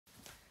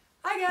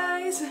Hi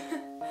guys!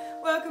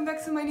 Welcome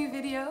back to my new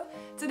video.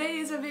 Today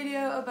is a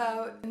video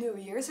about New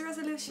Year's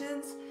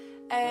resolutions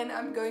and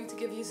I'm going to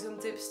give you some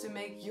tips to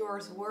make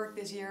yours work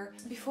this year.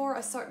 Before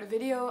I start the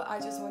video, I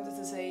just wanted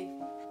to say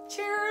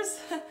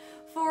cheers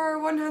for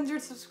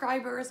 100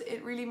 subscribers.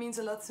 It really means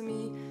a lot to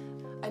me.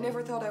 I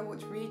never thought I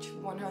would reach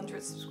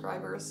 100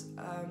 subscribers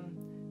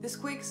this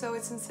quick, so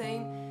it's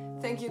insane.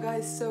 Thank you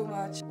guys so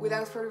much.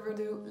 Without further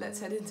ado, let's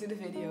head into the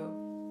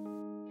video.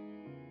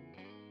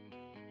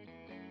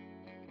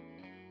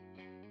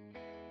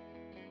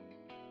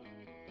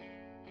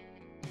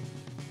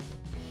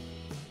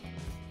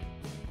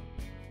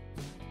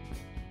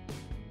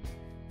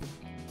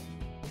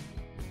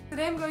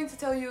 Today I'm going to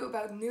tell you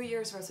about New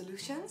Year's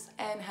resolutions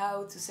and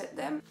how to set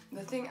them.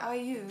 The thing I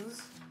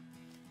use,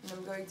 and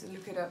I'm going to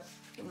look it up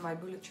in my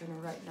bullet journal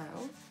right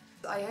now.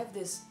 I have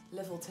this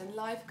level 10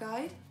 life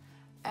guide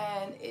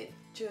and it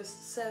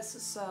just says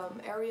some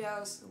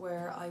areas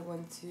where I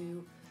want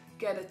to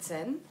get a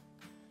 10.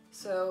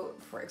 So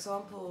for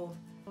example,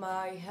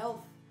 my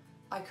health,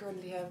 I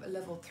currently have a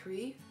level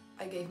 3.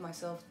 I gave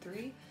myself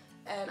 3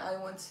 and I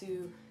want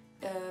to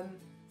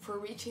for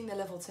reaching the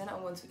level 10, I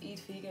want to eat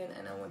vegan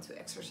and I want to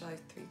exercise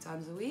 3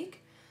 times a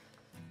week.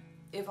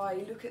 If I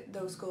look at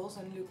those goals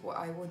and look what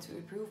I want to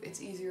improve, it's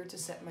easier to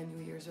set my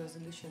New Year's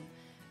resolution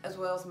as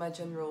well as my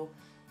general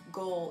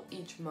goal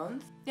each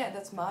month. Yeah,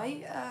 that's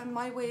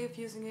my way of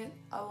using it.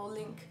 I will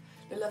link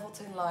the level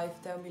 10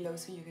 life down below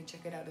so you can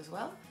check it out as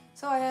well.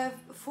 So I have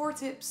 4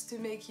 tips to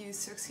make you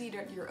succeed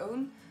at your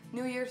own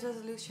New Year's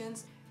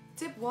resolutions.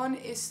 Tip 1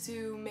 is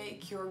to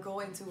make your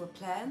goal into a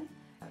plan,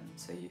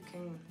 so you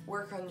can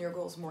work on your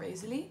goals more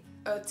easily.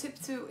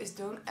 Tip 2 is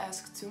don't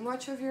ask too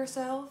much of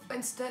yourself.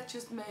 Instead,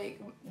 just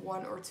make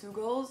 1 or 2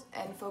 goals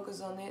and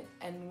focus on it,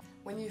 and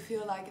when you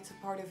feel like it's a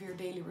part of your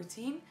daily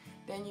routine,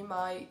 then you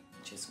might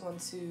just want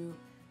to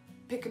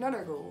pick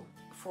another goal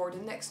for the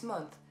next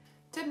month.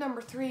 Tip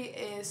number 3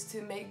 is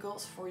to make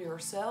goals for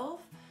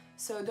yourself.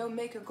 So don't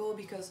make a goal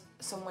because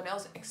someone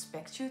else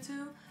expects you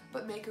to,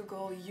 but make a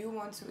goal you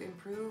want to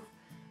improve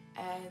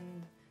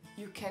and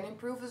you can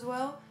improve as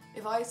well.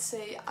 If I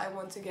say I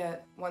want to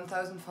get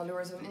 1,000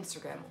 followers on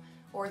Instagram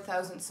or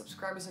 1,000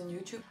 subscribers on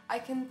YouTube, I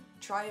can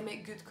try and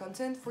make good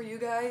content for you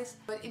guys,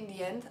 but in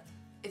the end,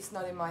 it's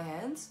not in my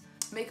hands.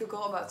 Make a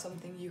goal about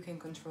something you can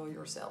control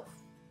yourself.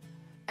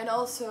 And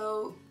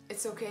also,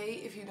 it's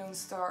okay if you don't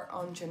start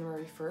on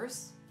January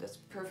 1st. That's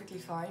perfectly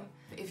fine.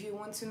 If you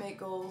want to make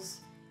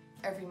goals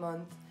every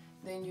month,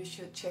 then you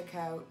should check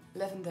out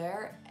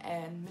Lavender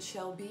and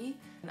Michelle B.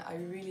 And I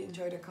really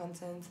enjoy their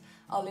content.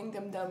 I'll link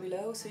them down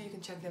below so you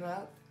can check them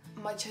out.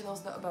 My channel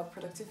is not about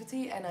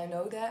productivity and I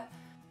know that.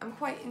 I'm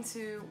quite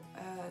into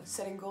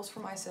setting goals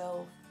for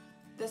myself.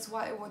 That's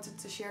why I wanted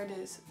to share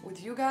this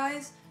with you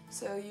guys.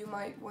 So you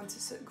might want to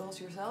set goals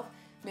yourself.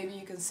 Maybe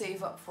you can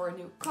save up for a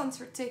new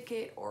concert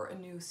ticket or a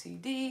new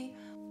CD.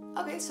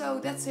 Okay, so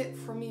that's it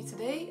for me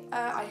today.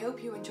 I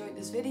hope you enjoyed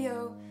this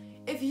video.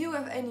 If you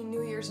have any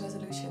New Year's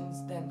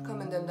resolutions, then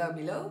comment them down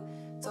below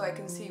so I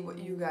can see what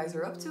you guys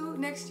are up to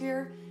next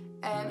year.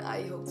 And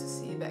I hope to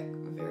see you back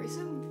very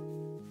soon.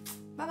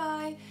 Bye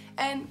bye,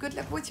 and good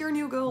luck with your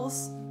new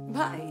goals.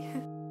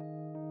 Bye!